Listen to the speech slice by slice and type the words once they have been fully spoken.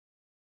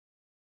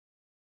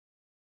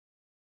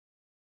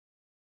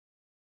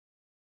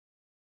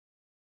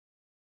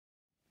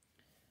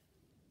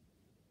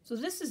So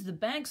this is the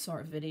bag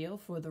sort video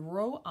for the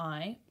row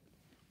I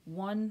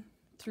 1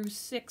 through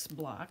 6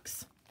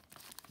 blocks.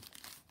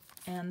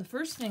 And the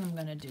first thing I'm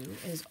going to do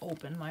is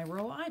open my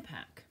row I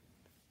pack.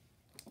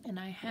 And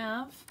I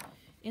have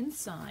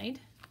inside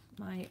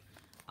my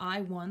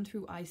I1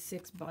 through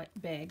I6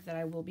 bag that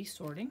I will be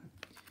sorting.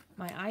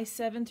 My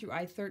I7 through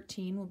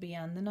I13 will be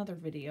on another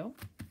video.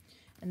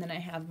 And then I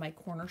have my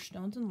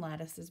cornerstones and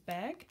lattices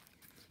bag.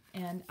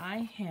 And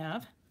I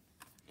have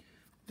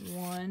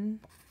 1,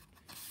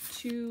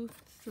 2,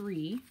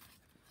 3,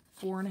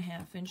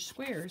 4.5-inch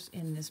squares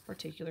in this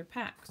particular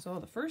pack. So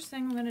the first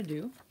thing I'm going to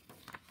do,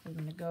 I'm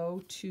going to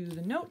go to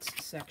the notes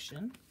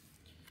section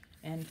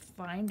and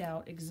find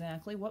out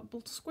exactly what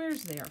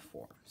squares they are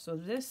for. So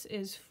this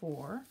is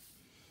for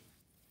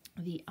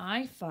the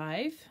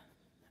I5,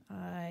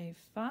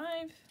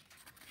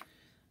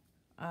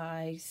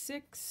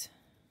 I6,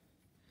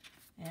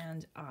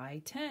 and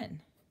I10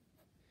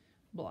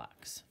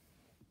 blocks.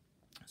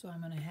 So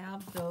I'm going to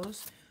have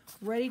those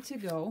ready to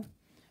go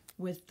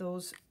with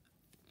those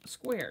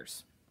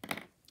squares.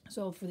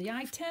 So for the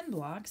I10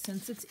 block,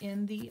 since it's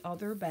in the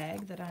other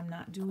bag that I'm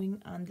not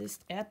doing on this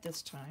at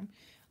this time,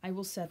 I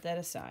will set that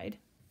aside.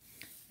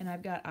 And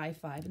I've got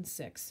I5 and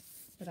 6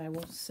 that I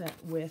will set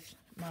with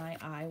my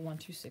I1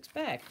 through 6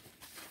 bag.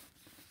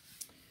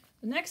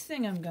 The next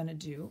thing I'm going to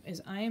do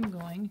is I am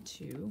going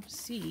to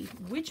see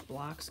which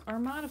blocks are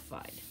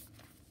modified.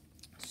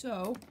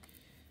 So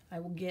I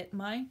will get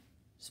my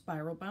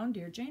spiral bound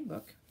Dear Jane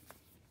book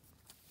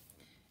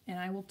and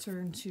I will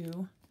turn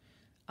to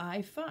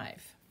I5.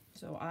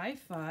 So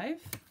I5,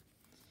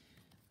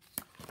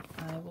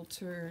 I will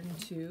turn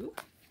to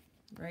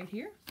right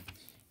here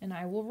and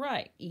I will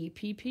write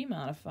EPP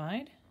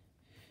modified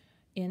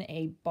in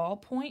a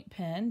ballpoint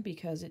pen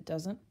because it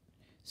doesn't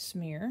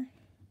smear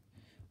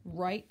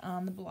right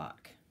on the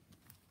block.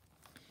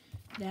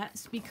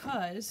 That's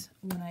because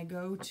when I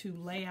go to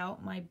lay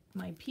out my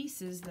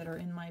pieces that are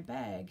in my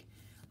bag,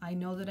 I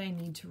know that I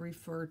need to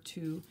refer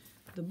to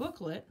the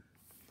booklet,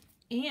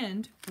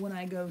 and when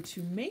I go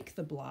to make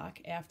the block,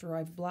 after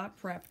I've block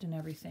prepped and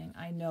everything,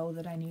 I know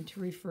that I need to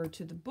refer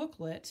to the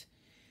booklet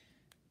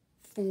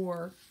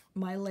for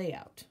my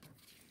layout.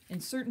 In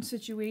certain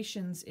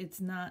situations,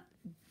 it's not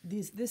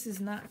this is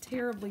not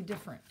terribly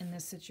different in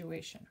this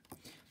situation.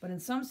 But in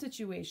some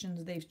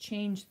situations, they've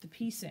changed the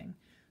piecing.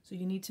 So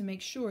you need to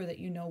make sure that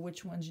you know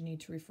which ones you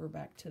need to refer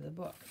back to the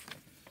book.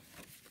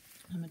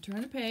 I'm going to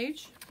turn the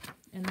page,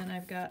 and then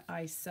I've got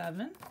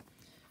I7.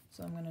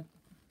 So I'm going to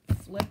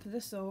flip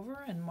this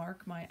over and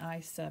mark my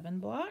I7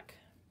 block.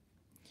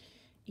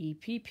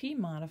 EPP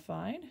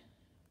modified.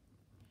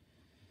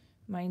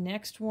 My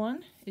next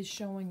one is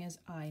showing as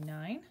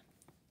I9.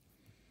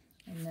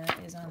 And that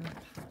is on the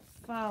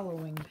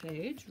following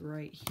page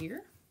right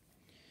here.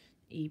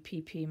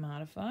 EPP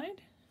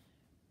modified.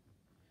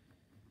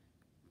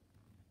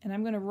 And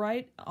I'm going to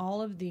write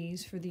all of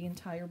these for the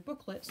entire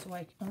booklet so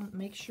I can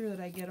make sure that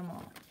I get them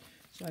all.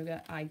 So I've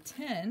got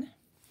I10,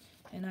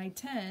 and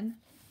I10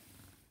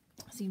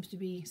 seems to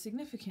be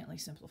significantly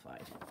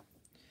simplified.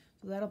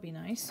 So that'll be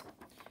nice.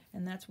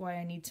 And that's why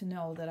I need to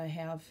know that I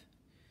have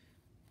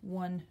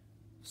one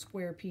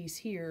square piece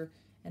here,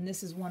 and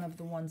this is one of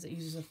the ones that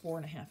uses a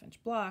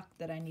 4.5-inch block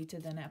that I need to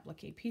then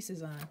applique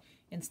pieces on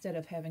instead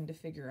of having to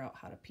figure out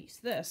how to piece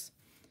this.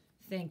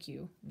 Thank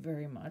you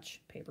very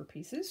much, Paper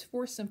Pieces,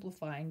 for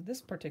simplifying this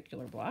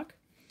particular block.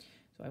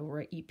 So I will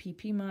write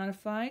EPP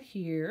modified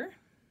here.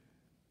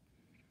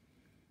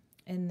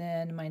 And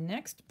then my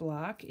next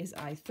block is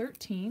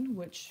I13,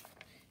 which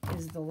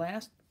is the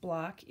last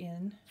block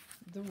in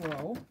the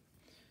row.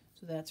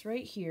 So that's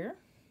right here,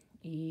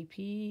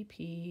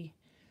 EPP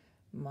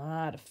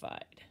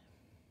modified.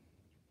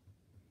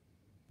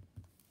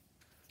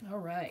 All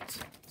right,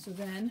 so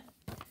then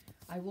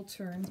I will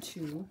turn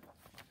to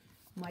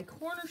my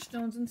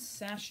cornerstones and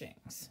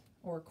sashings,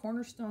 or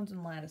cornerstones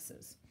and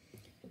lattices.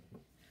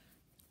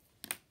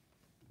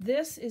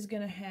 This is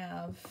going to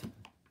have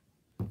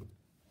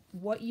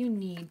what you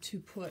need to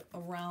put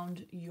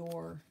around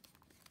your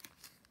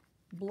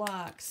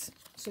blocks.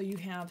 So you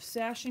have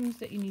sashings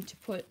that you need to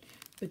put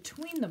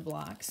between the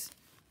blocks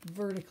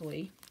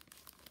vertically,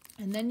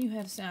 and then you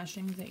have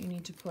sashings that you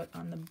need to put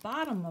on the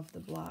bottom of the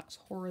blocks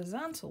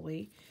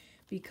horizontally,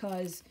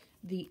 because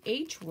the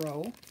H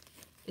row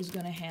is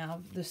going to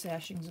have the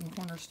sashings and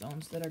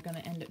cornerstones that are going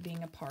to end up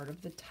being a part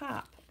of the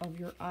top of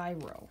your I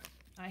row.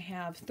 I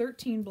have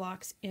 13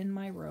 blocks in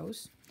my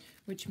rows,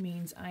 which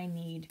means I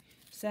need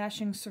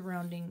sashings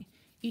surrounding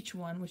each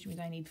one, which means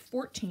I need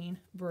 14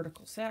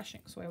 vertical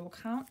sashings. So I will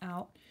count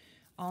out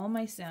all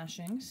my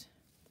sashings.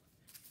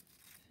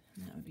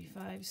 And that would be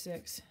 5,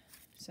 6,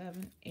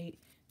 7, 8,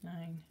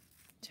 9,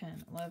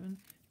 10, 11,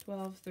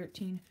 12,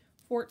 13,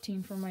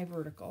 14 for my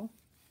vertical.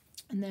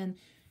 And then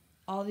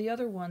all the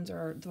other ones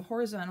are the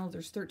horizontal.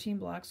 There's 13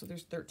 blocks, so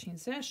there's 13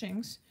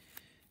 sashings.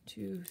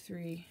 2,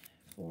 3,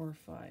 4,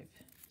 5,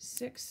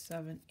 6,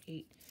 7,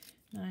 8,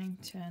 9,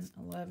 10,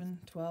 11,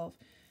 12,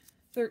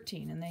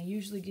 13. And they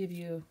usually give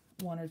you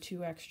 1 or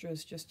 2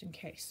 extras just in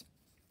case.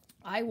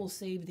 I will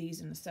save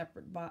these in a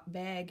separate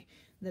bag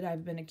that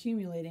I've been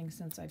accumulating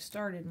since I've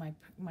started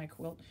my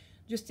quilt,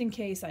 just in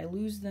case I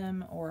lose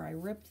them or I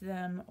ripped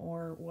them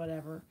or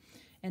whatever.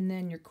 And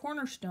then your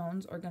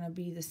cornerstones are going to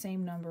be the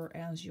same number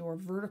as your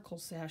vertical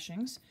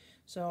sashings.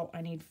 So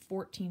I need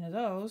 14 of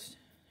those.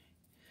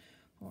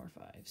 4,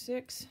 5,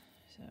 6,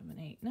 7,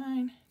 8,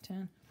 9,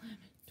 10, 11,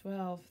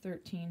 12,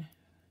 13,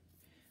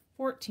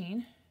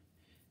 14.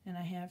 And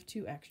I have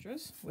 2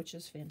 extras, which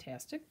is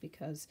fantastic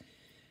because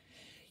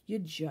you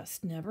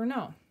just never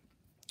know.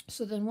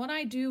 So then what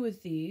I do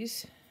with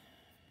these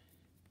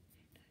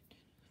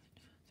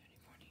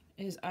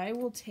is I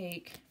will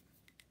take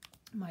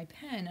my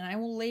pen and I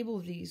will label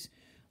these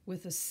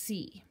with a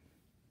C,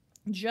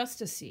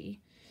 just a C,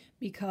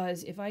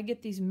 because if I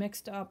get these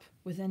mixed up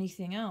with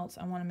anything else,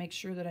 I want to make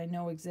sure that I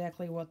know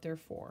exactly what they're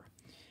for.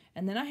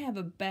 And then I have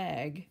a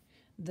bag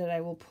that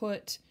I will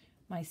put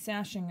my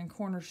sashing and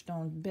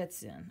cornerstone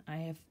bits in.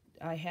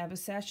 I have a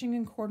sashing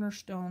and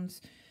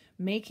cornerstones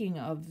making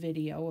of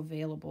video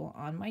available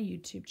on my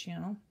YouTube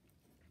channel,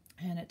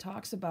 and it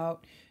talks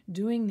about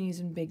doing these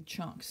in big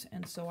chunks.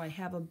 And so I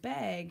have a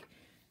bag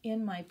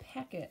in my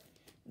packet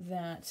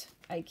that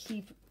I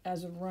keep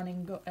as a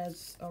running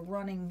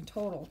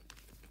total.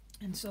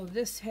 And so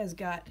this has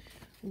got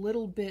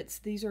little bits.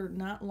 These are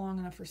not long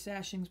enough for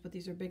sashings, but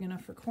these are big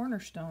enough for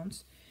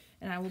cornerstones.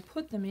 And I will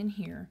put them in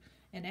here,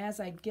 and as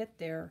I get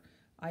there,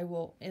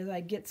 as I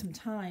get some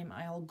time,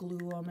 I'll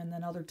glue them, and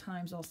then other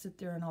times I'll sit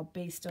there and I'll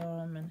baste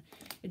them, and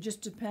it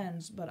just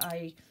depends, but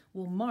I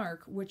will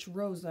mark which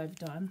rows I've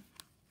done.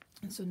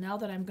 And so now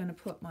that I'm going to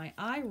put my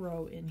I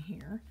row in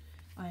here,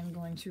 I'm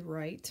going to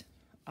write,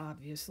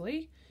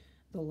 obviously,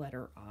 the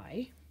letter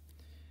I.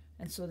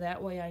 And so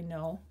that way I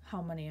know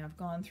how many I've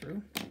gone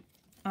through.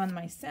 On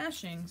my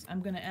sashings,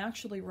 I'm going to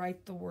actually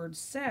write the word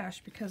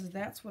sash because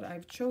that's what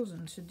I've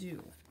chosen to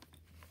do.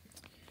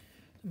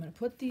 I'm going to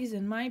put these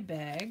in my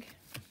bag,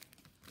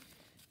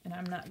 and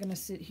I'm not going to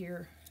sit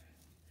here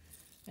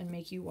and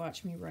make you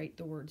watch me write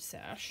the word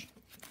sash,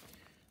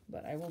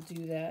 but I will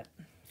do that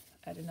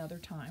at another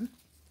time.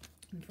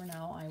 And for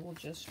now, I will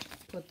just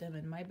put them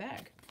in my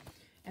bag.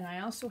 And I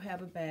also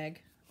have a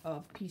bag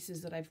of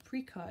pieces that I've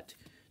pre-cut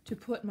to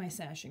put my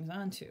sashings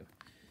onto,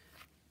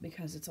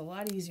 because it's a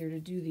lot easier to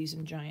do these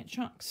in giant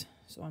chunks.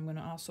 So I'm going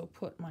to also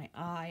put my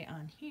I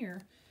on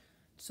here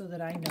so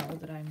that I know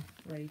that I'm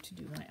ready to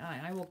do my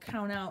I. I will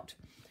count out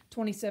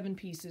 27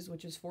 pieces,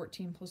 which is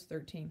 14 plus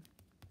 13,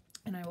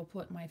 and I will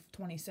put my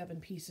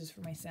 27 pieces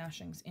for my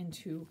sashings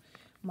into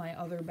my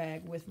other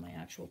bag with my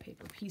actual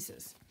paper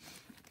pieces.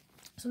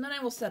 So then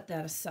I will set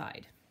that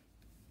aside.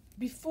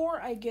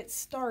 Before I get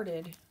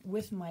started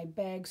with my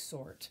bag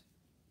sort,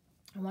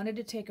 I wanted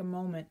to take a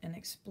moment and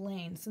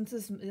explain, since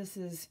this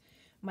is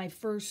my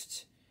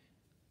first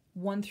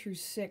 1 through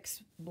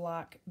 6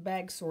 block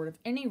bag sort of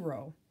any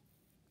row,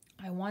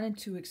 I wanted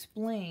to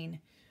explain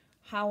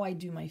how I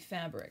do my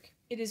fabric.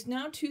 It is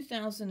now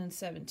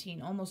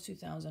 2017, almost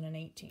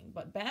 2018,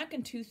 but back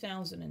in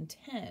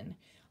 2010,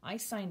 I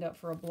signed up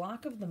for a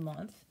block of the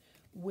month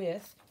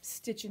with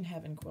Stitch in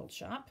Heaven Quilt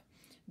Shop.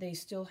 They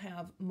still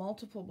have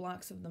multiple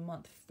blocks of the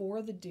month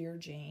for the Dear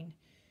Jane.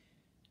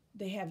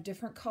 They have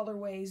different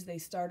colorways. They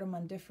start them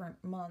on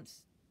different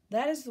months.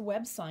 That is the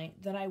website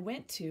that I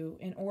went to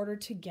in order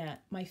to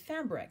get my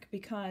fabric,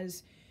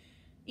 because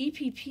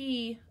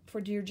EPP for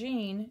Dear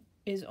Jane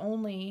is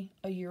only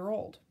a year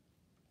old.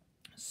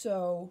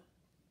 So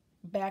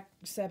back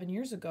 7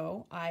 years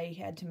ago, I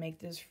had to make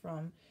this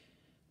from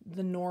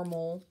the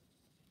normal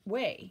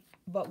way.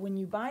 But when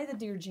you buy the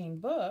Dear Jane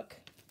book,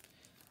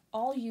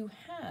 all you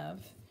have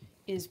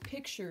is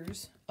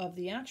pictures of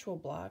the actual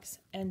blocks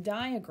and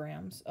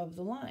diagrams of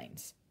the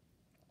lines.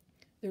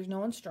 There's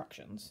no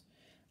instructions.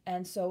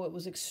 And so it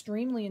was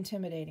extremely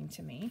intimidating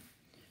to me.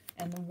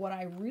 And what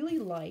I really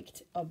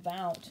liked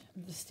about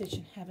the Stitch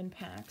in Heaven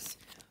packs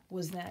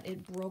was that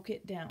it broke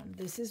it down.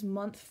 This is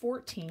month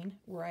 14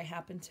 where I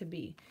happen to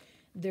be.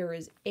 There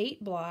is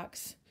 8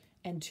 blocks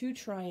and 2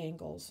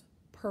 triangles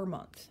per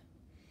month.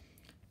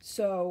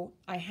 So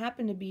I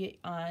happen to be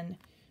on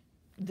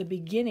the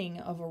beginning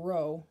of a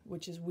row,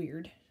 which is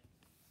weird,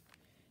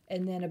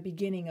 and then a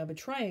beginning of a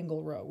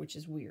triangle row, which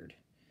is weird.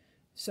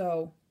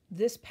 So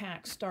this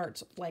pack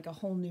starts like a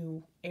whole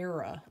new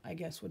era, I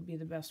guess would be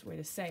the best way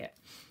to say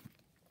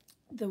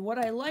it. What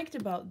I liked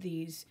about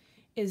these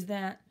is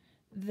that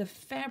the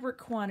fabric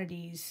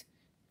quantities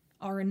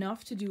are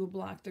enough to do a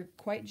block. They're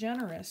quite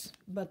generous,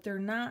 but they're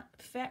not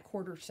fat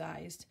quarter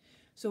sized,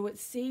 so it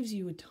saves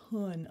you a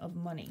ton of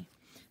money.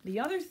 The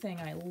other thing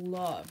I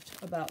loved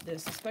about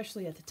this,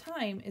 especially at the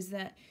time, is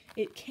that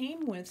it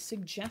came with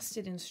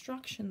suggested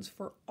instructions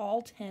for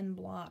all 10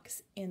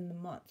 blocks in the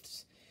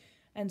months.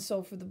 And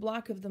so for the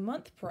block of the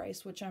month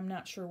price, which I'm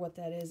not sure what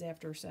that is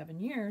after 7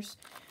 years,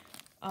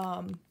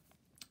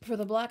 for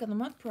the block of the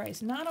month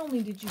price, not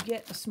only did you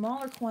get a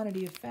smaller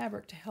quantity of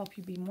fabric to help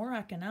you be more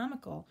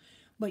economical,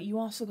 but you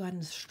also got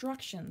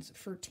instructions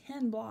for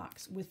 10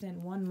 blocks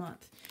within 1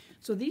 month.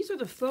 So these are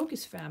the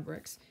focus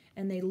fabrics,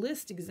 and they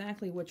list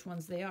exactly which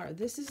ones they are.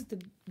 This is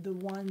the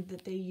one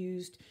that they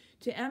used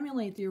to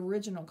emulate the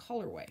original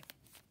colorway.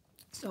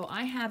 So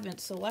I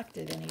haven't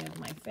selected any of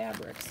my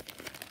fabrics.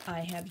 I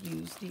have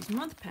used these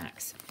month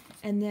packs.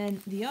 And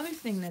then the other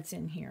thing that's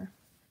in here,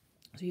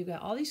 so you've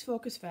got all these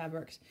focus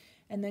fabrics,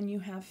 and then you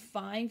have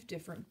 5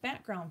 different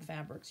background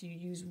fabrics. You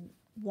use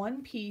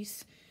 1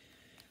 piece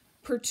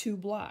per 2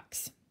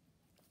 blocks.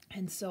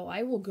 And so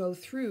I will go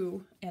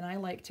through, and I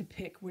like to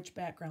pick which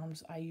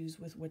backgrounds I use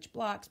with which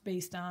blocks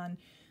based on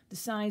the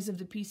size of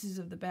the pieces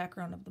of the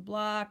background of the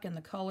block and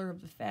the color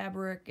of the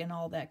fabric and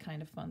all that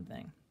kind of fun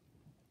thing.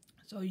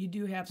 So you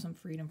do have some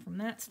freedom from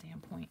that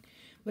standpoint.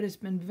 But it's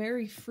been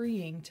very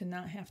freeing to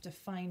not have to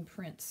find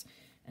prints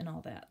and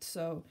all that.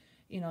 So,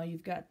 you know,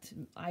 you've got,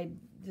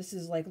 this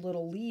is like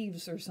little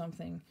leaves or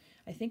something.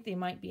 I think they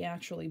might be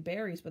actually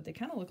berries, but they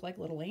kind of look like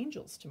little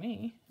angels to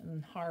me,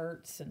 and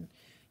hearts, and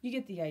you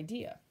get the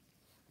idea.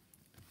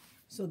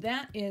 So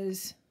that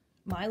is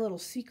my little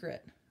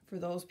secret for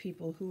those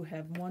people who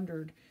have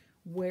wondered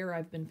where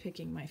I've been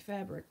picking my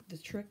fabric. The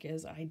trick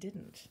is I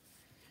didn't.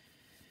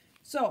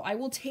 So I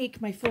will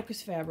take my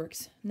focus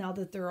fabrics, now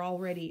that they're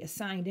already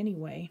assigned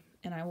anyway,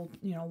 and I will,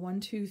 you know, 1,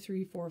 2,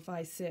 3, 4,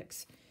 5,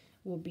 6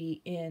 will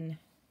be in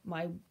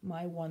my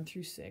 1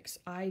 through 6.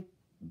 I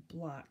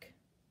block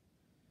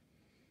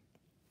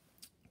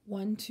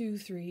 1, 2,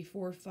 3,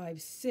 4,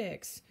 5,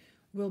 6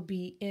 will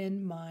be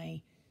in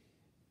my...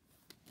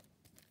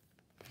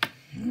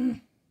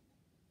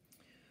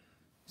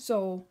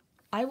 So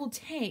I will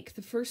take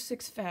the first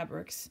 6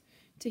 fabrics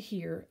to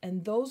here,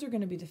 and those are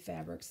going to be the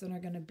fabrics that are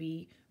going to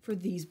be for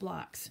these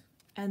blocks.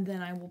 And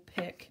then I will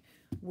pick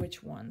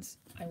which ones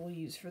I will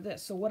use for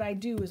this. So what I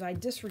do is I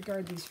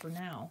disregard these for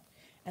now,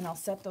 and I'll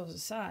set those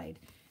aside,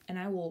 and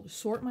I will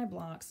sort my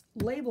blocks,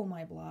 label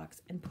my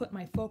blocks, and put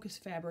my focus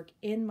fabric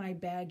in my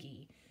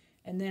baggie,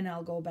 and then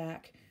I'll go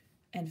back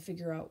and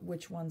figure out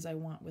which ones I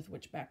want with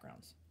which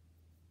backgrounds.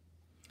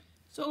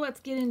 So let's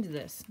get into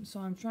this. So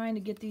I'm trying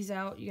to get these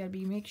out. You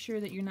gotta make sure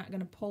that you're not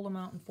gonna pull them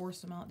out and force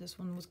them out. This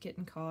one was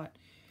getting caught.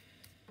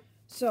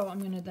 So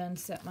I'm gonna then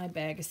set my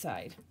bag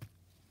aside.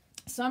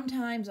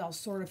 Sometimes I'll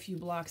sort a few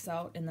blocks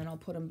out and then I'll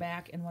put them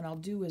back, and what I'll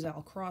do is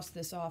I'll cross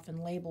this off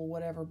and label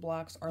whatever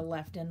blocks are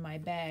left in my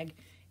bag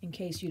in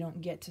case you don't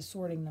get to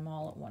sorting them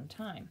all at one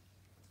time.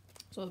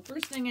 So the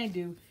first thing I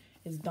do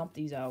is dump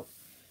these out,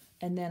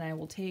 and then I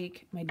will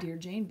take my Dear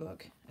Jane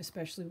book,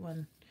 especially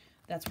when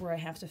that's where I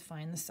have to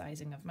find the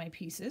sizing of my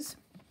pieces.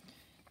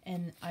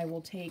 And I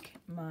will take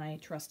my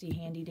trusty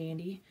handy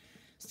dandy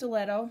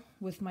stiletto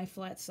with my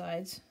flat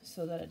sides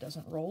so that it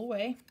doesn't roll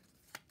away.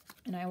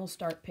 And I will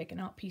start picking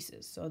out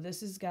pieces. So this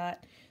has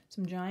got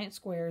some giant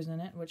squares in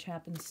it, which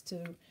happens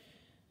to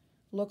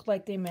look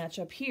like they match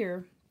up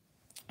here.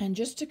 And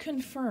just to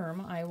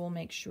confirm, I will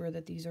make sure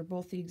that these are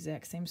both the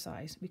exact same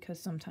size, because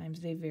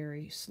sometimes they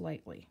vary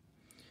slightly.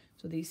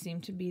 So these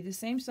seem to be the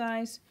same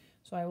size.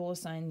 So I will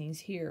assign these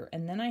here.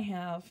 And then I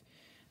have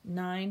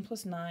 9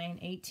 plus 9,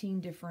 18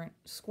 different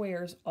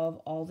squares of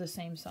all the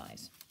same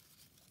size.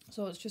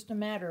 So it's just a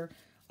matter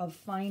of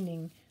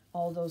finding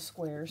all those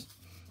squares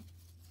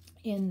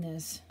in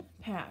this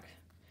pack.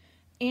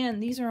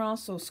 And these are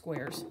also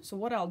squares. So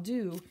what I'll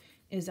do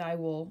is I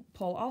will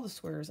pull all the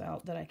squares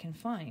out that I can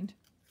find.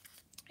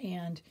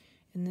 And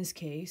in this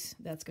case,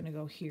 that's going to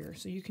go here.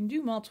 So you can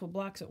do multiple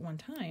blocks at one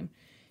time.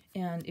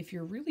 And if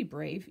you're really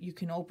brave, you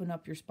can open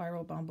up your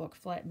spiral bound book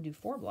flat and do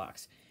 4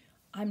 blocks.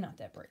 I'm not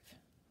that brave.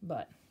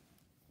 But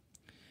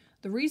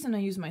the reason I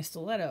use my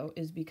stiletto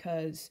is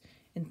because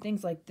in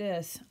things like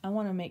this, I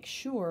want to make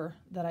sure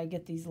that I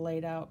get these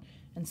laid out.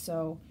 And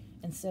so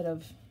instead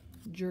of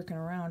jerking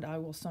around, I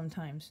will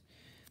sometimes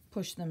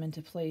push them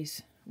into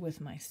place with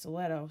my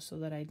stiletto so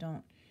that I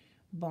don't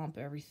bump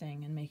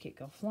everything and make it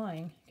go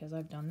flying, because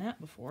I've done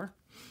that before.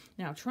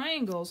 Now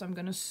triangles, I'm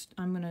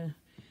gonna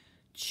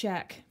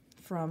check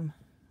from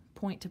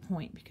point to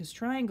point, because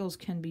triangles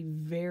can be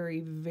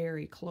very,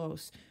 very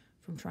close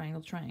from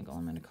triangle to triangle.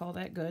 I'm going to call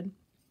that good,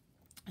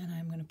 and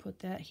I'm going to put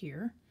that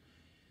here.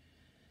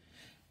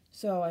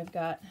 So I've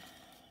got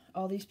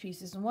all these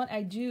pieces, and what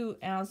I do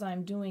as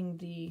I'm doing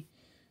the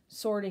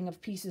sorting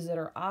of pieces that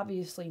are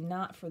obviously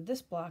not for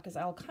this block is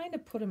I'll kind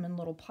of put them in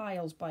little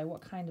piles by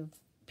what kind of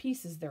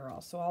pieces they're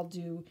all. So I'll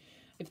do,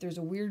 if there's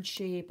a weird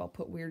shape, I'll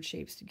put weird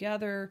shapes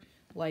together,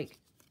 like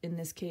in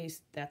this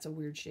case, that's a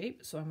weird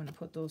shape, so I'm going to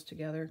put those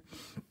together.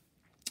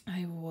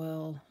 I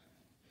will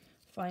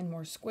find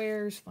more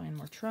squares, find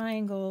more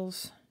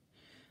triangles,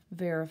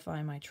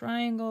 verify my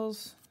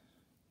triangles,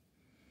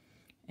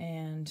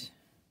 and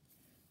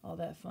all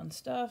that fun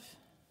stuff,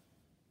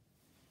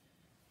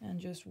 and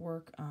just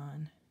work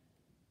on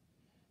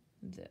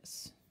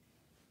this.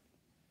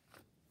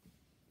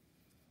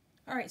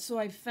 All right, so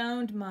I've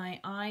found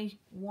my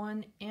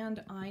I1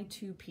 and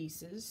I2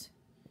 pieces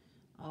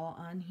all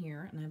on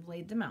here, and I've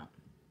laid them out.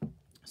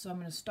 So I'm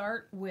going to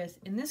start with,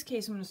 in this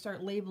case, I'm going to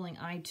start labeling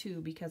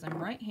I2 because I'm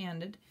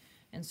right-handed,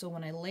 and so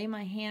when I lay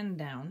my hand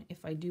down,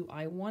 if I do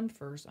I1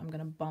 first, I'm going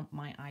to bump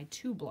my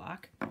I2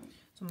 block. So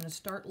I'm going to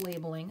start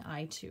labeling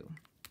I2.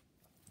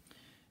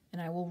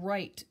 And I will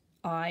write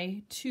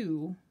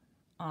I2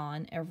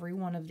 on every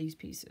one of these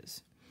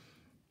pieces.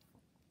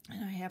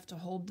 And I have to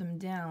hold them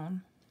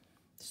down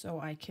so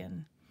I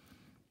can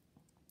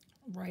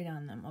write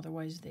on them.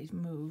 Otherwise they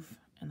move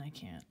and I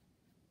can't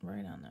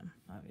write on them,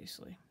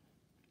 obviously.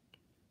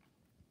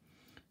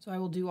 So I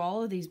will do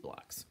all of these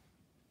blocks.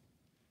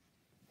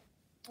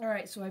 All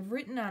right, so I've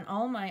written on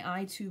all my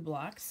I2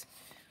 blocks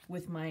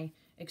with my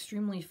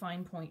extremely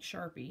fine point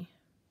Sharpie.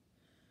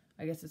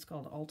 I guess it's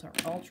called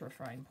ultra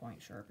fine point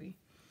Sharpie.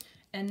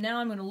 And now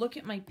I'm going to look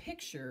at my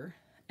picture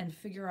and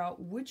figure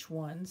out which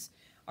ones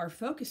are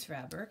focus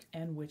fabric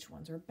and which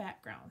ones are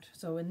background.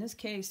 So in this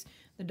case,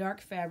 the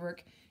dark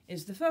fabric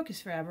is the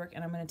focus fabric,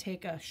 and I'm going to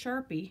take a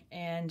Sharpie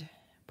and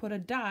put a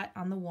dot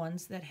on the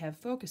ones that have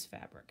focus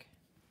fabric.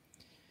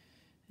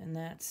 And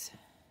that's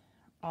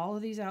all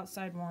of these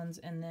outside ones,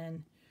 and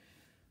then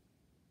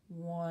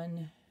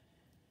 1,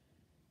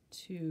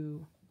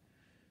 2,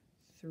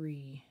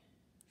 3,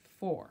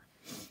 4.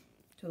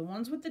 So the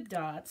ones with the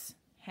dots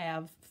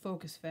have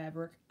focus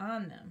fabric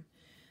on them.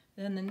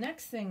 Then the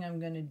next thing I'm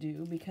going to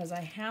do, because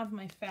I have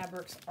my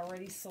fabrics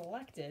already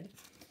selected,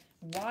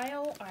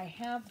 while I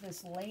have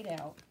this laid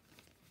out,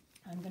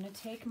 I'm going to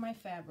take my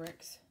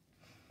fabrics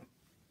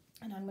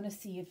and I'm going to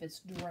see if it's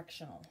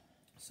directional.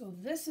 So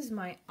this is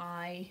my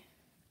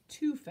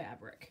I2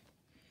 fabric.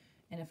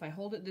 And if I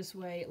hold it this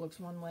way, it looks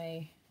one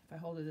way. If I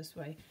hold it this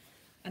way,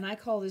 and I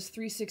call this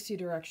 360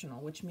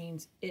 directional, which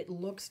means it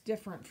looks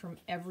different from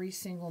every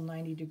single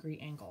 90-degree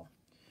angle.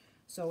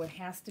 So it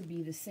has to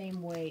be the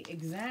same way,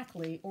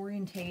 exactly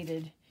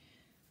orientated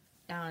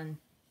on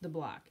the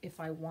block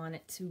if I want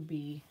it to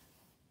be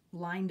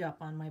lined up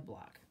on my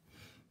block.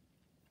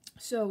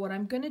 So what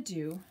I'm going to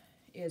do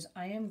is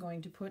I am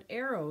going to put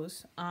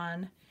arrows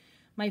on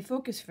my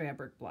focus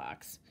fabric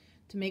blocks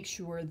to make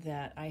sure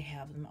that I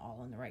have them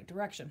all in the right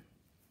direction.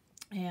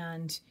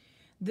 And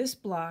this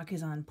block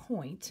is on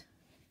point,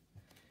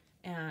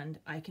 and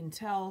I can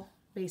tell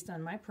based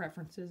on my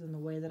preferences and the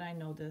way that I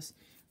know this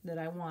that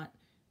I want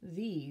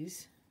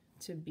these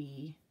to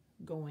be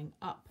going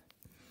up.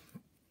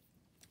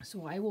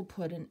 So I will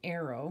put an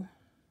arrow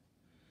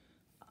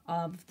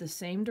of the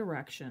same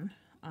direction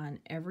on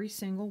every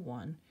single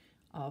one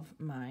of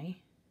my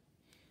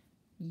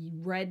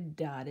red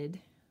dotted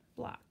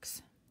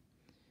blocks,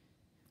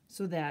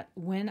 so that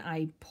when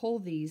I pull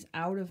these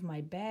out of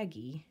my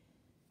baggie,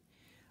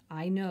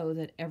 I know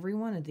that every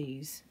one of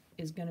these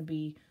is going to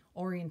be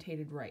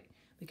orientated right.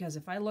 Because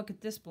if I look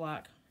at this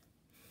block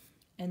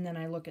and then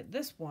I look at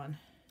this one,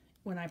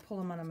 when I pull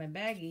them out of my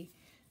baggie,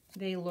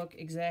 they look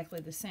exactly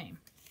the same.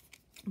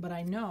 But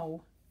I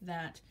know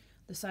that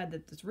the side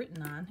that it's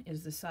written on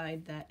is the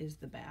side that is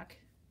the back,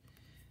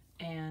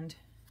 and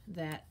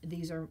that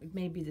these are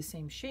maybe the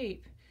same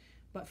shape,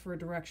 but for a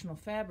directional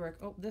fabric,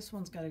 oh, this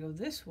one's got to go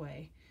this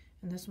way,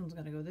 and this one's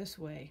got to go this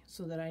way,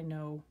 so that I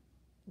know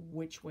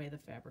which way the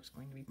fabric's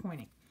going to be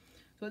pointing.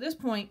 So at this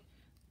point,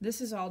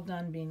 this is all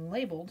done being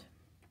labeled,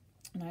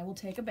 and I will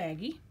take a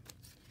baggie,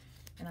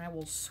 and I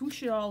will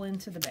swoosh it all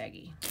into the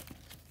baggie.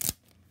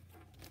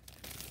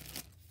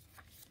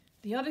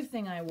 The other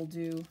thing I will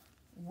do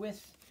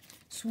with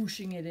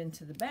swooshing it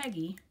into the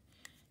baggie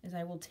is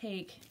I will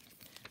take,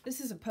 this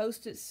is a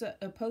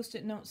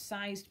Post-it note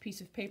sized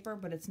piece of paper,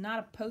 but it's not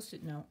a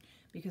Post-it note,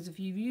 because if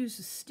you use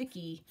a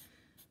sticky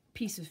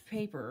piece of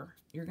paper,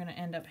 you're going to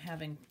end up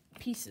having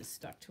pieces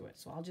stuck to it.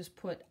 So I'll just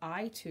put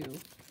I2,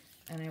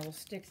 and I will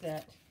stick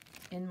that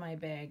in my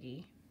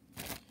baggie,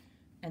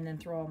 and then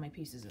throw all my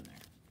pieces in there.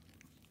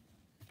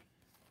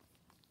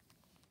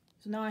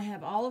 So now I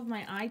have all of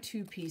my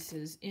I2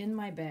 pieces in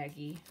my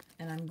baggie,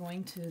 and I'm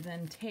going to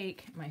then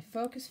take my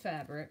focus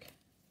fabric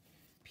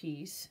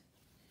piece,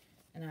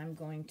 and I'm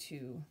going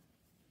to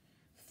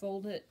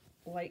fold it,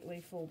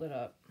 lightly fold it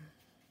up,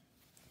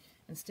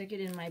 and stick it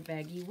in my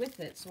baggie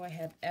with it, so I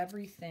have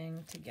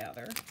everything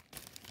together,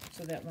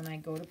 so that when I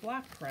go to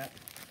block prep,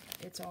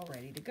 it's all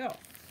ready to go.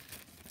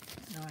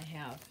 Now I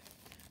have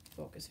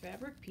focus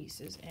fabric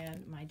pieces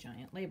and my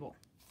giant label.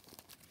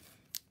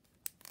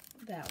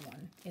 That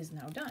one is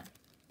now done.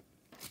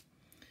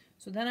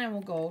 So then I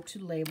will go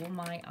to label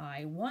my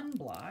I1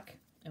 block,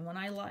 and when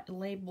I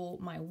label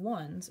my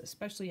ones,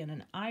 especially in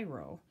an I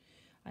row,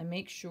 I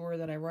make sure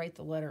that I write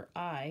the letter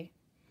I,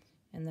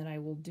 and then I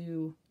will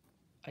do,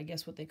 I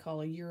guess, what they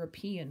call a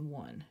European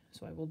one.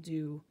 So I will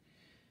do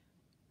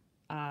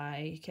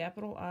I,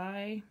 capital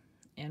I,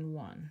 and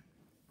 1,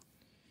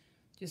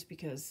 just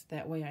because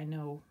that way I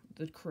know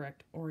the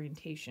correct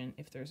orientation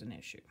if there's an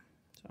issue.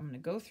 So I'm going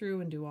to go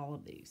through and do all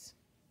of these.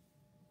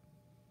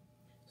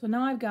 So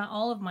now I've got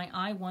all of my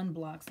I1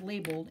 blocks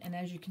labeled, and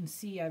as you can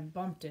see, I've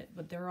bumped it,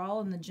 but they're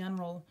all in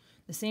the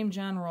same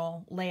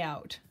general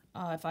layout.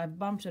 If I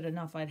bumped it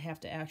enough, I'd have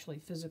to actually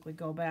physically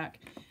go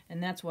back,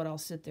 and that's what I'll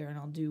sit there and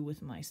I'll do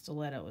with my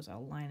stiletto, is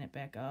I'll line it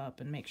back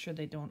up and make sure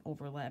they don't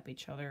overlap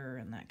each other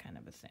and that kind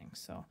of a thing.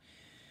 So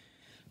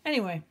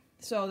anyway,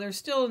 so they're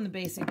still in the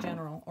basic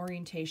general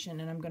orientation,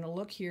 and I'm going to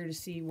look here to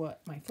see what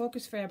my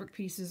focus fabric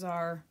pieces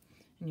are,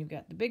 and you've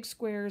got the big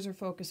squares are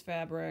focus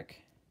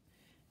fabric,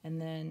 and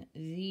then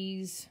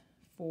these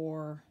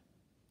 4,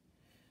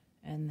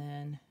 and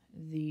then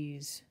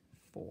these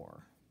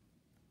 4.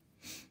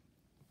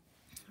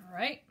 All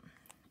right,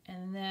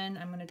 and then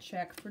I'm going to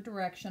check for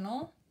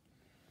directional,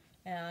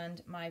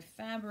 and my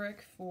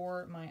fabric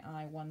for my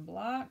I1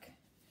 block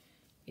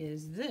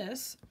is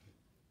this,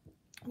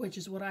 which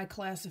is what I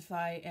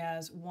classify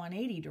as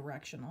 180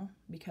 directional,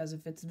 because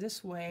if it's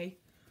this way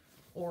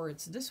or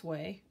it's this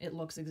way, it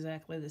looks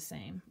exactly the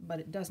same, but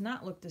it does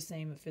not look the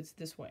same if it's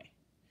this way,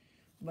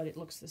 but it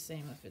looks the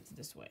same if it's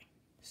this way.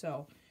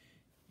 So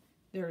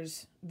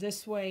there's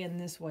this way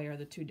and this way are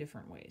the two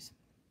different ways.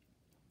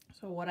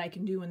 So what I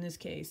can do in this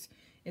case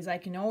is I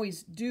can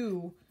always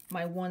do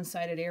my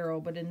one-sided arrow,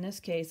 but in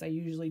this case I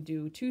usually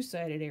do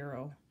two-sided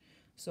arrow,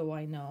 so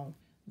I know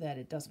that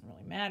it doesn't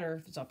really matter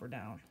if it's up or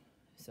down.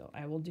 So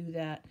I will do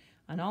that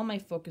on all my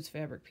focus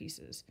fabric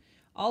pieces.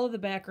 All of the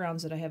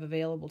backgrounds that I have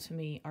available to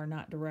me are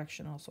not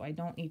directional, so I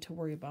don't need to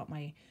worry about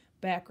my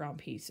background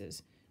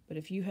pieces. But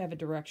if you have a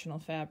directional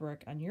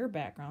fabric on your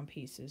background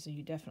pieces,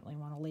 you definitely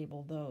want to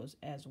label those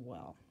as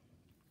well.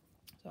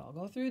 So I'll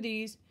go through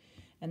these,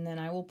 and then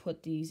I will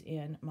put these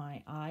in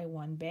my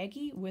I1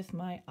 baggie with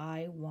my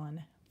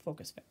I1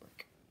 focus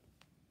fabric.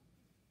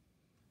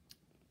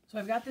 So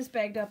I've got this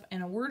bagged up,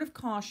 and a word of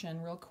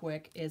caution real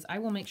quick is I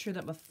will make sure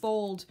that the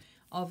fold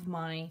of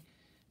my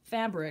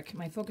fabric,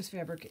 my focus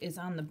fabric, is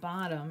on the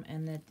bottom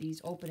and that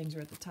these openings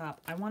are at the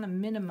top. I want to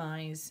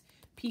minimize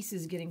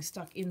pieces getting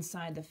stuck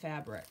inside the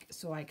fabric,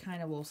 so I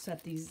kind of will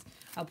set these,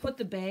 I'll put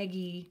the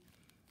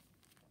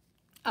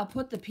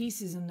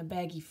pieces in the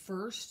baggie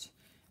first,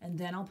 and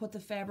then I'll put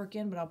the fabric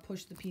in, but I'll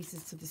push the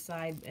pieces to the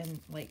side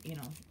and, like, you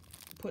know,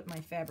 put my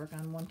fabric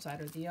on one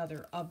side or the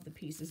other of the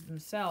pieces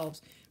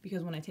themselves,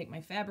 because when I take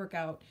my fabric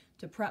out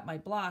to prep my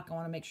block, I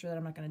want to make sure that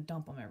I'm not going to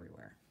dump them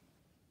everywhere.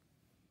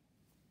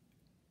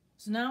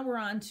 So now we're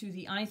on to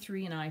the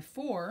I3 and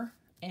I4,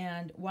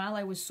 and while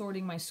I was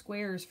sorting my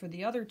squares for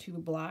the other two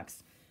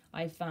blocks,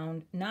 I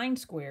found 9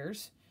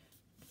 squares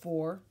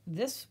for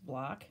this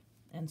block,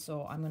 and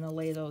so I'm going to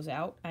lay those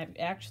out.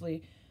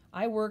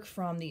 I work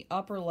from the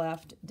upper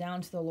left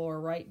down to the lower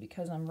right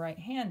because I'm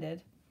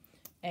right-handed,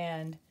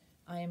 and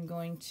I am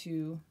going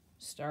to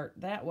start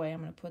that way.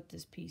 I'm going to put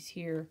this piece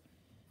here,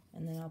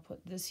 and then I'll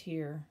put this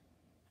here,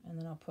 and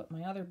then I'll put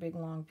my other big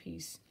long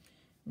piece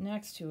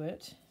next to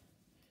it,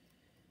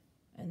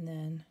 and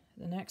then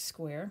the next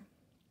square,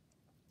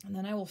 and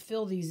then I will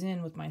fill these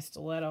in with my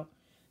stiletto,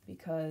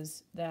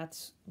 because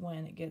that's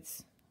when it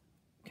gets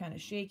kind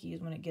of shaky,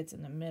 is when it gets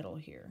in the middle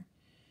here.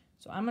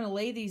 So I'm going to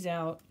lay these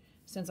out.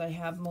 Since I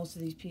have most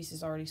of these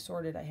pieces already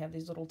sorted, I have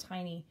these little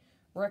tiny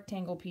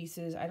rectangle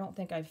pieces. I don't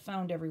think I've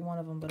found every one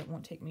of them, but it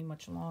won't take me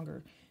much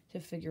longer to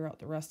figure out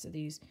the rest of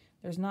these.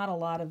 There's not a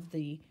lot of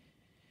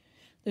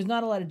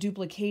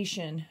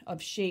duplication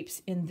of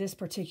shapes in this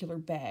particular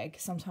bag.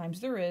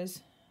 Sometimes there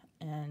is,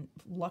 and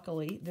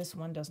luckily this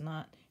one does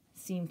not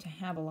seem to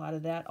have a lot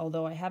of that,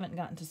 although I haven't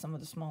gotten to some of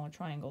the smaller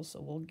triangles,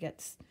 so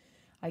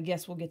I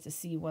guess we'll get to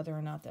see whether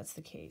or not that's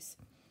the case.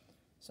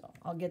 So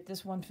I'll get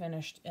this one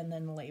finished and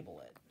then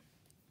label it.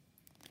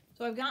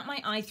 So I've got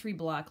my I3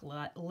 block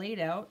laid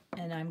out,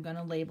 and I'm going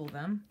to label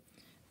them.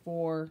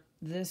 For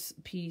this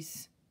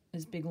piece,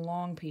 this big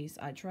long piece,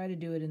 I try to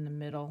do it in the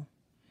middle.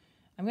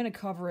 I'm going to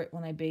cover it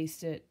when I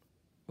baste it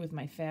with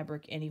my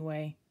fabric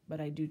anyway,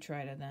 but I do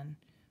try to then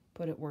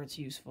put it where it's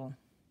useful.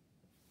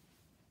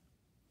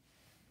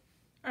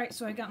 Alright,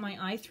 so I got my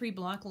I3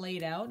 block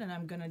laid out, and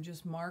I'm going to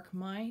just mark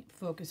my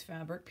focus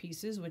fabric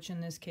pieces, which in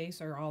this case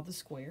are all the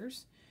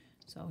squares.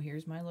 So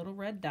here's my little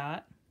red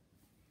dot,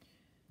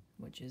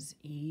 which is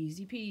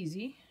easy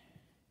peasy.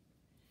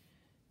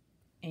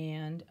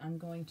 And I'm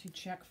going to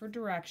check for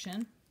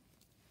direction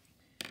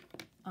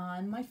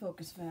on my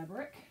focus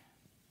fabric,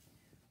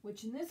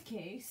 which in this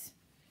case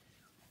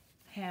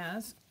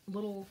has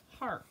little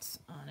hearts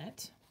on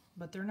it,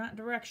 but they're not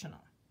directional.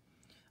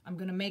 I'm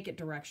going to make it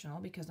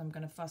directional because I'm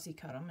going to fussy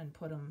cut them and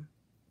put them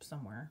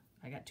somewhere.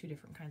 I got 2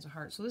 different kinds of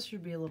hearts, so this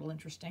should be a little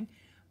interesting,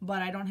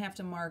 but I don't have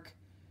to mark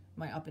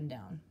my up and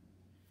down.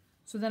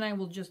 So then I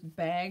will just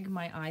bag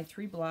my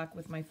I3 block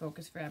with my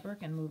focus fabric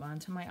and move on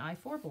to my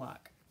I4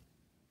 block.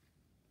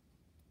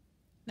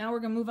 Now we're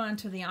going to move on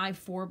to the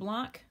I4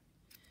 block.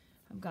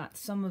 I've got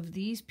some of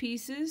these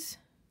pieces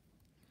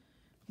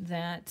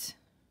that...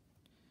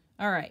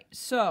 Alright,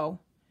 so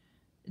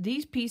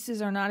these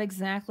pieces are not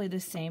exactly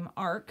the same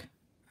arc,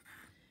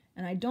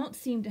 and I don't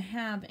seem to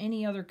have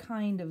any other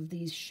kind of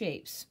these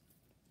shapes,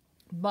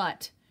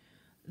 but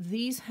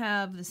these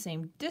have the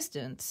same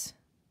distance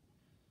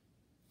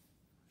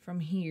from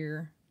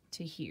here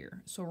to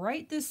here. So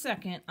right this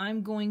second,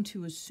 I'm going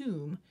to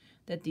assume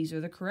that these are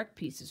the correct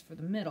pieces for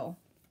the middle,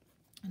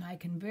 and I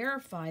can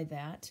verify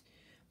that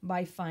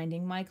by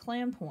finding my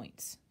clam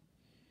points,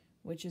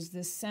 which is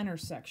this center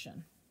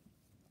section.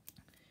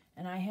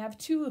 And I have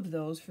 2 of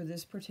those for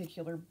this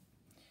particular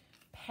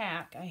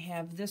pack. I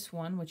have this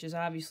one, which is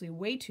obviously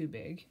way too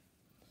big,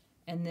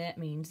 and that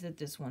means that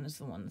this one is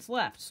the one that's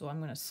left. So I'm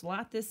going to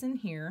slot this in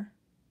here,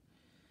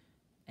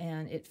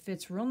 and it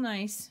fits real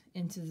nice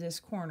into this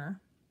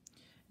corner.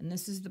 And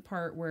this is the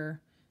part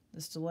where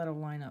the stiletto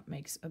lineup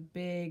makes a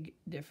big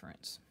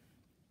difference.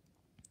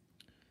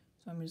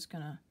 So I'm just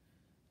gonna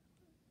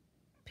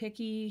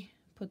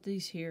put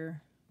these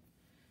here,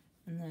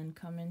 and then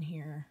come in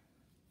here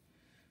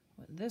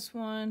with this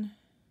one.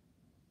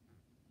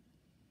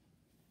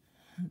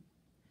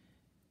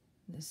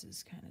 This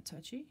is kind of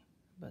touchy,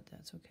 but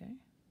that's okay.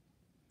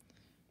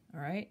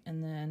 All right,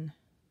 and then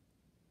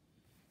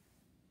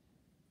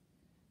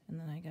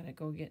I gotta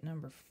go get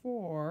number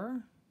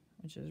 4,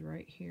 which is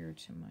right here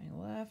to my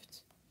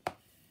left.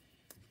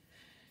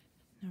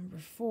 Number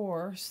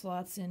 4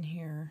 slots in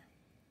here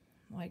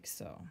like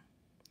so.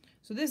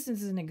 So this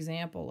is an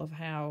example of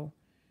how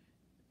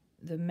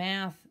the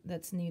math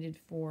that's needed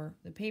for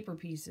the paper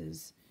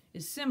pieces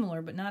is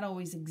similar, but not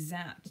always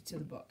exact to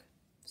the book.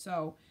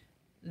 So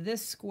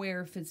this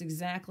square fits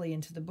exactly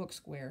into the book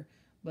square,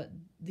 but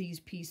these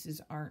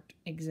pieces aren't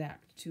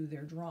exact to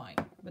their drawing.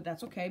 But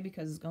that's okay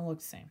because it's going to look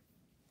the same.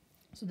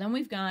 So then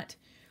we've got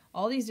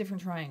all these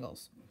different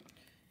triangles.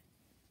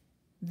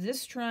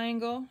 This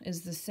triangle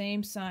is the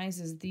same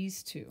size as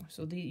these two.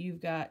 So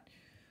you've got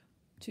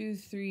 2,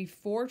 3,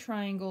 4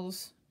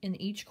 triangles in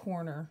each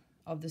corner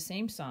of the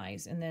same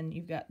size, and then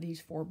you've got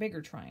these 4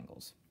 bigger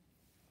triangles.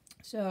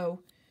 So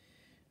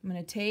I'm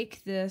going to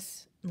take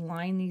this and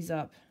line these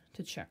up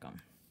to check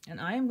them. And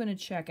I am going to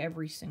check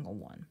every single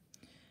one.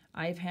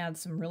 I've had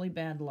some really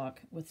bad luck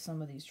with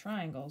some of these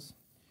triangles,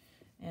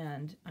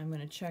 and I'm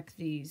going to check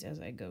these as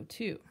I go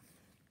too.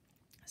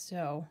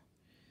 So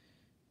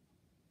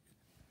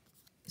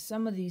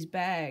some of these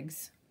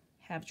bags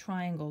have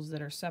triangles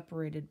that are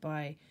separated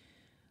by,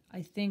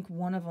 I think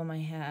one of them I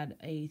had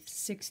a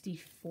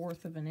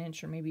 64th of an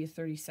inch or maybe a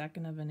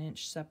 32nd of an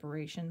inch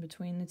separation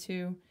between the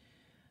two.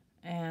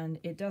 And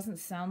it doesn't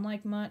sound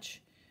like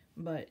much,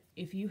 but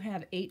if you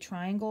have 8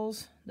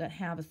 triangles that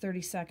have a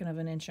 32nd of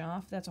an inch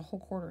off, that's a whole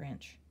 1/4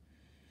 inch.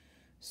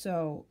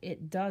 So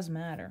it does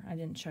matter. I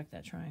didn't check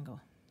that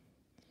triangle.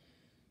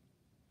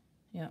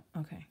 Yeah,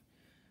 okay.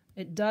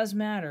 It does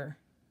matter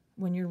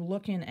when you're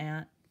looking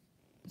at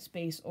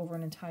space over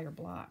an entire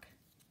block.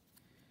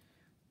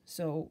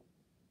 So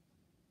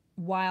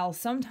while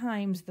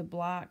sometimes the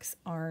blocks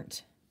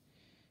aren't,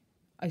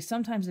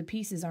 sometimes the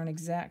pieces aren't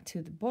exact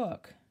to the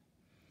book,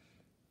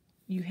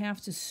 you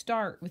have to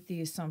start with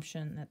the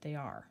assumption that they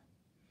are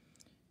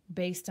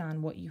based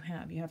on what you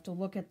have. You have to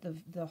look at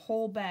the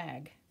whole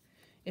bag.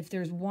 If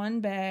there's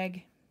one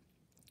bag,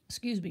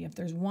 if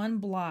there's one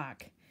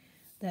block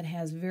that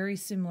has very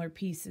similar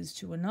pieces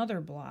to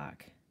another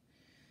block,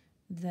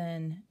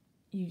 then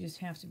you just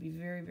have to be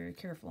very, very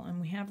careful. And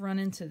we have run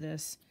into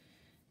this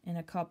in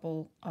a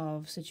couple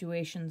of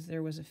situations.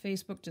 There was a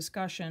Facebook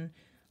discussion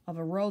of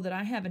a row that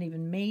I haven't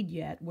even made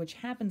yet, which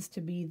happens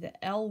to be the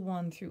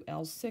L1 through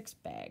L6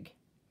 bag.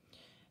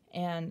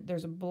 And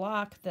there's a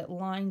block that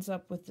lines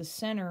up with the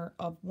center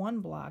of one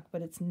block,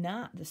 but it's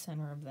not the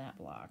center of that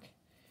block.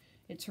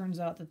 It turns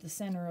out that the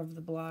center of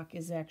the block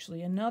is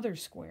actually another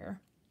square.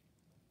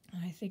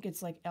 And I think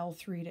it's like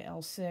L3 to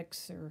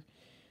L6 or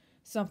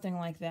something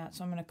like that.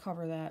 So I'm going to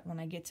cover that when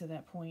I get to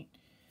that point.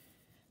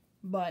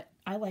 But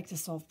I like to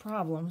solve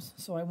problems,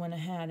 so I went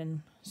ahead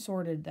and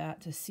sorted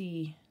that to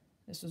see,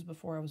 this was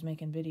before I was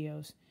making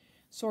videos,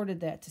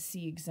 sorted that to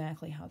see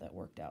exactly how that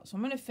worked out. So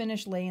I'm going to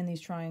finish laying these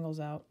triangles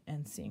out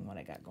and seeing what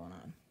I got going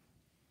on.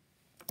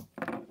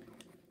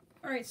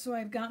 All right, so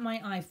I've got my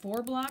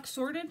I4 block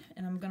sorted,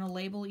 and I'm going to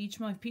label each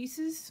of my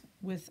pieces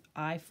with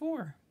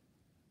I4.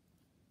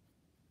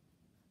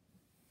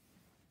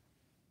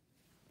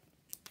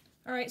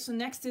 All right, so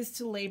next is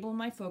to label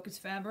my focus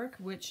fabric,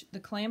 which the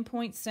clam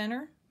point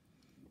center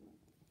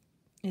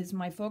is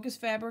my focus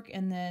fabric,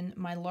 and then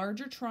my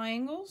larger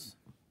triangles,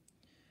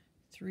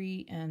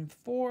 3 and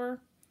 4,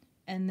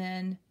 and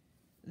then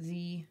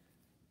the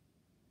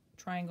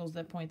triangles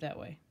that point that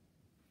way.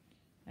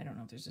 I don't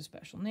know if there's a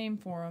special name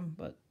for them,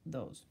 but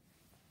those.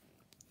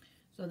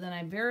 So then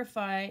I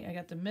verify I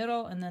got the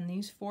middle, and then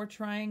these 4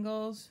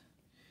 triangles,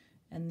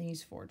 and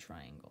these 4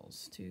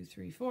 triangles, 2,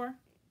 3, 4.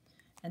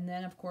 And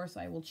then, of course,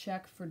 I will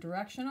check for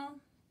directional,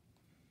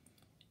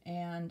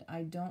 and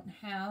I don't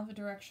have a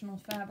directional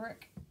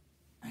fabric.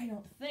 I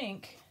don't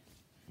think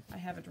I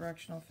have a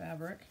directional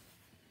fabric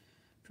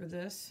for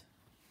this.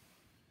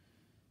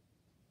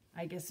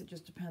 I guess it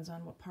just depends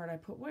on what part I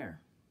put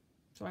where.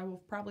 So I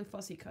will probably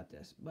fussy cut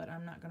this, but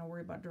I'm not going to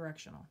worry about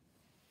directional.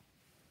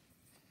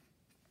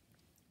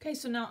 Okay,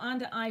 so now on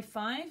to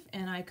I5,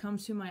 and I come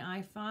to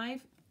my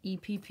I5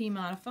 EPP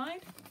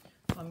modified.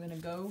 So I'm going to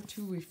go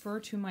to refer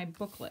to my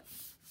booklet.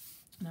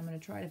 And I'm going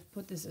to try to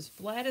put this as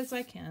flat as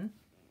I can.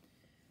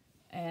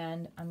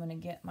 And I'm going to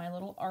get my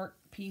little art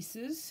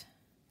pieces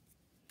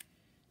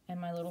and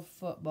my little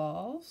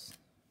footballs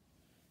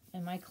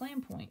and my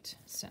clam point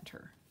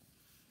center.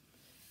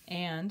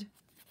 And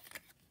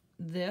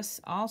this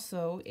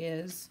also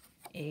is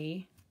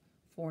a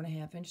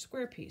 4.5 inch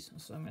square piece.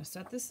 So I'm going to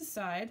set this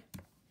aside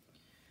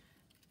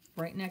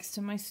right next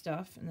to my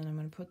stuff, and then I'm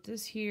going to put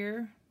this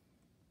here,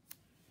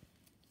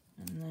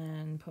 and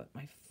then put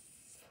my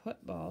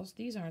footballs.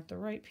 These aren't the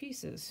right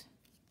pieces.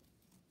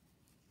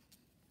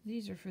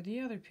 these are for the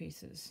other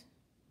pieces.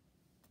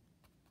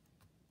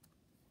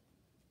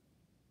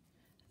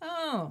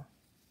 Oh,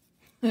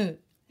 and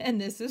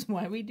this is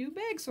why we do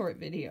bag sort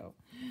video.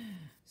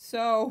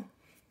 So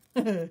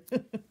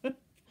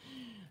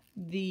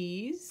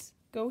these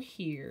go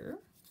here,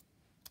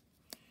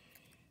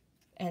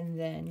 and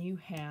then you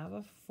have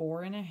a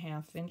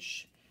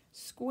 4.5-inch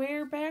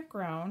square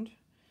background,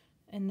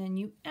 and then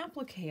you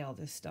applique all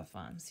this stuff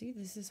on. See,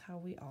 this is how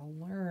we all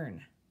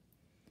learn.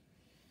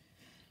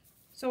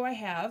 So I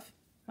have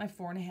my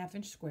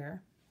 4.5-inch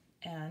square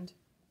and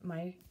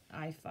my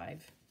I5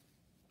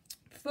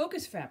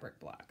 focus fabric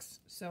blocks.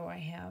 So I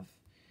have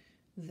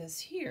this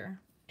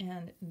here,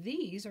 and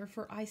these are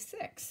for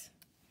I6.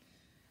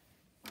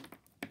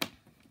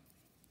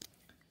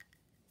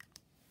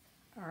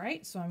 All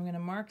right, so I'm going to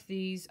mark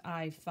these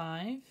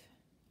I5,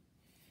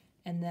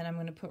 and then I'm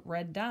going to put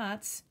red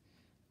dots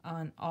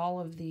on all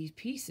of these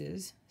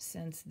pieces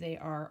since they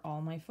are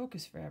all my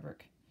focus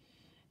fabric.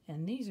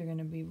 And these are going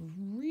to be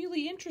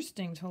really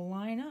interesting to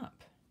line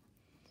up.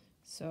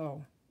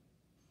 So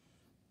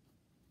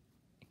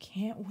I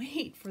can't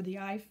wait for the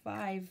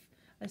I5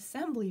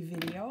 assembly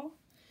video.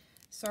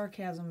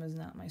 Sarcasm is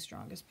not my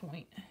strongest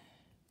point,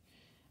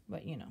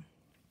 but you know.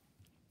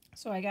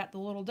 So I got the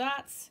little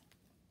dots,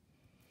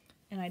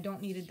 and I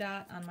don't need a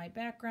dot on my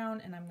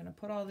background, and I'm going to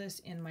put all this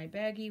in my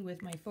baggie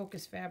with my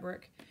focus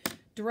fabric.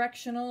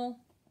 Directional.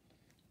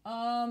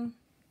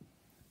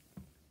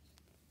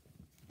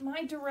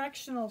 My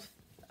directional,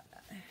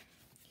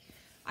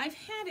 I've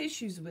had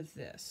issues with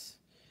this,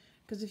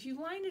 because if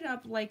you line it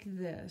up like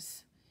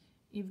this,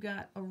 you've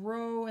got a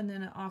row and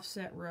then an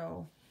offset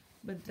row,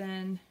 but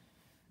then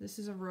this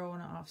is a row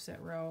and an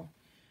offset row.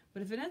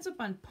 But if it ends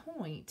up on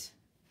point,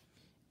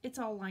 it's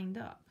all lined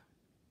up.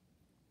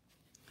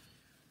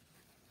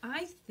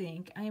 I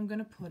think I am going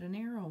to put an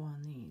arrow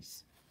on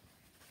these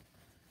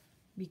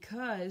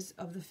because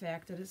of the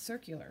fact that it's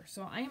circular.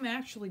 So I am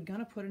actually going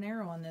to put an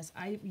arrow on this.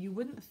 You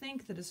wouldn't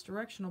think that it's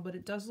directional, but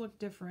it does look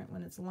different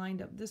when it's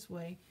lined up this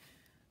way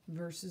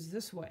versus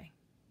this way.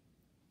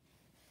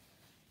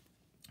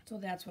 So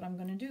that's what I'm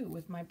going to do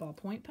with my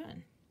ballpoint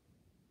pen.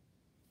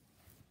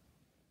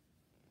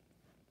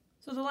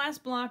 So the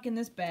last block in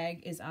this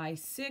bag is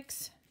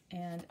I6,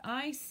 and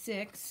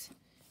I6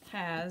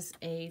 has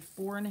a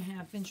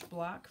 4.5-inch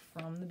block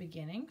from the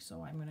beginning,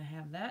 so I'm going to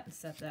have that and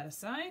set that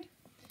aside.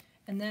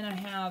 And then I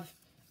have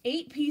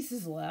 8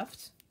 pieces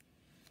left,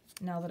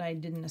 now that I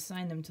didn't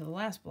assign them to the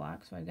last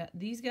block. So I got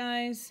these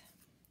guys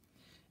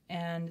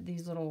and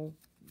these little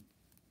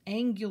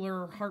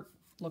angular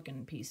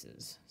heart-looking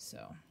pieces.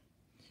 So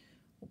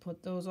we'll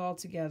put those all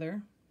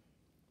together.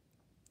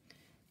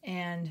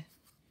 And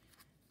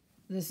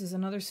this is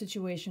another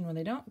situation where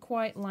they don't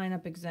quite line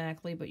up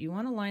exactly, but you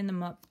want to line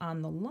them up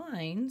on the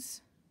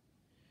lines,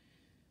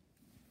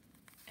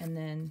 and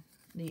then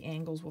the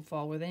angles will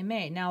fall where they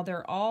may. Now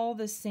they're all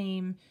the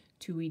same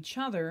to each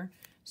other,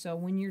 so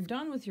when you're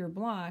done with your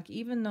block,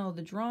 even though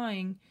the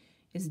drawing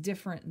is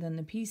different than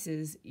the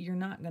pieces, you're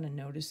not going to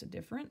notice a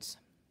difference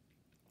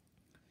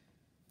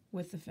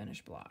with the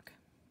finished block.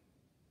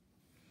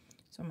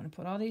 So I'm going to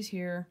put all these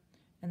here,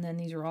 and then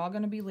these are all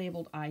going to be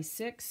labeled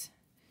I6,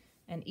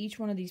 and each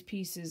one of these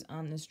pieces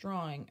on this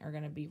drawing are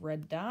going to be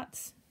red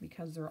dots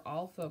because they're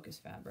all focus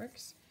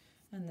fabrics,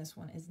 and this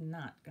one is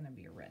not going to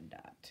be a red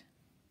dot.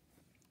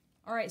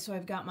 All right, so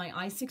I've got my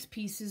I6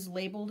 pieces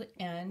labeled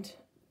and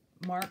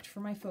marked for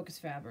my focus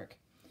fabric.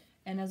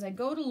 And as I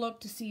go to look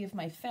to see if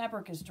my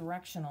fabric is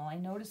directional, I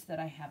notice that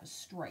I have a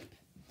stripe.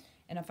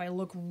 And if I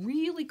look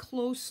really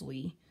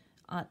closely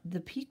at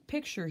the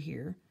picture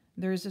here,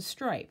 there's a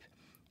stripe.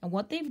 And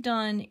what they've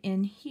done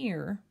in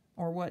here,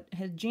 or what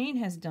Jane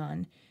has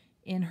done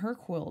in her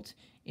quilt,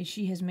 is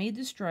she has made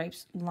the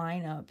stripes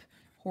line up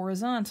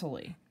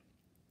horizontally.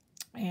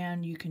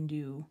 And you can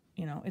do,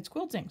 you know, it's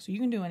quilting, so you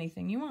can do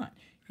anything you want.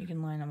 You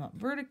can line them up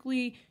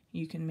vertically,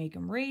 you can make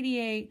them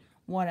radiate,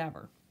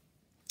 whatever.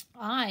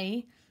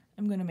 I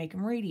am going to make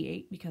them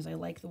radiate because I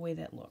like the way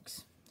that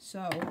looks.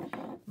 So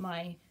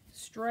my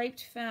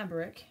striped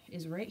fabric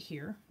is right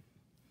here.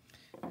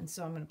 And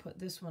so I'm going to put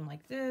this one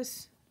like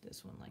this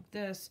one like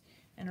this.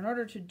 And in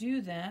order to do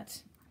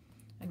that,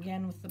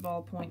 again with the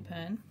ballpoint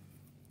pen,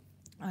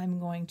 I'm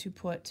going to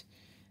put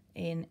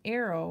an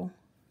arrow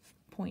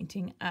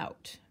pointing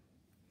out.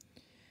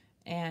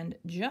 And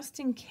just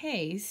in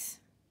case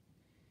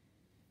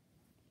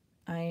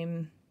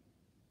I'm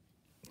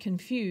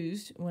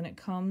confused when it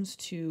comes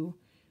to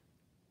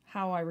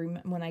how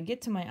when I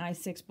get to my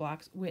I6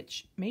 blocks,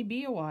 which may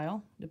be a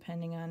while,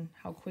 depending on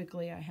how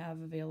quickly I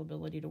have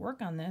availability to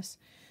work on this,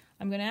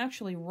 I'm going to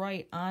actually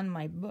write on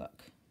my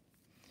book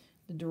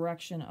the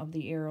direction of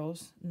the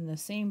arrows in the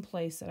same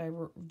place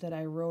that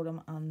I wrote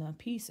them on the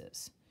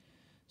pieces.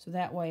 So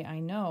that way I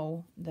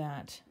know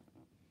that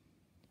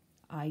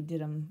I did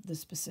them the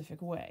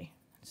specific way.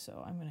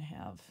 So I'm going to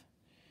have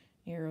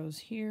arrows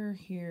here,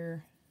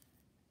 here,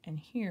 and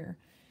here.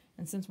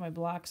 And since my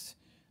blocks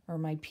or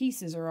my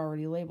pieces are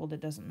already labeled, it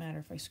doesn't matter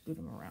if I scoot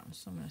them around.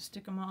 So I'm going to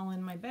stick them all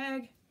in my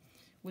bag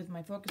with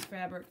my focus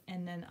fabric,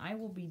 and then I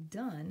will be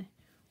done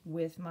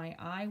with my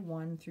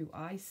I1 through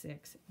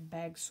I6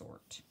 bag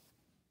sort.